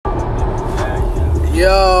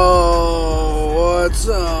Yo, what's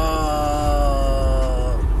up?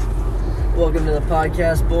 Welcome to the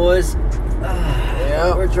podcast, boys.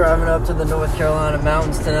 Yeah, We're driving up to the North Carolina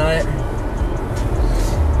mountains tonight.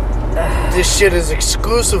 This shit is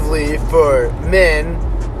exclusively for men.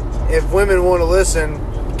 If women want to listen,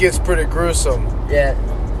 it gets pretty gruesome. Yeah.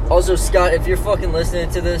 Also, Scott, if you're fucking listening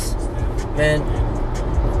to this, man,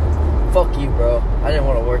 fuck you, bro. I didn't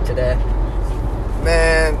want to work today.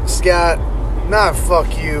 Man, Scott, not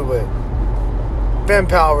fuck you, but Ben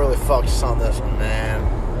Powell really fucked us on this one, man.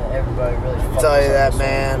 Yeah, everybody really fucked us Tell you on that, this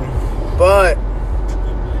man. But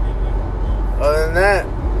other than that,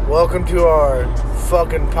 welcome to our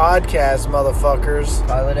fucking podcast, motherfuckers. one.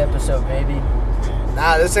 Pilot episode, maybe.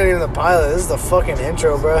 Nah, this ain't even the pilot. This is the fucking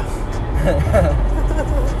intro, bro.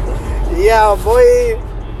 Yeah, boy.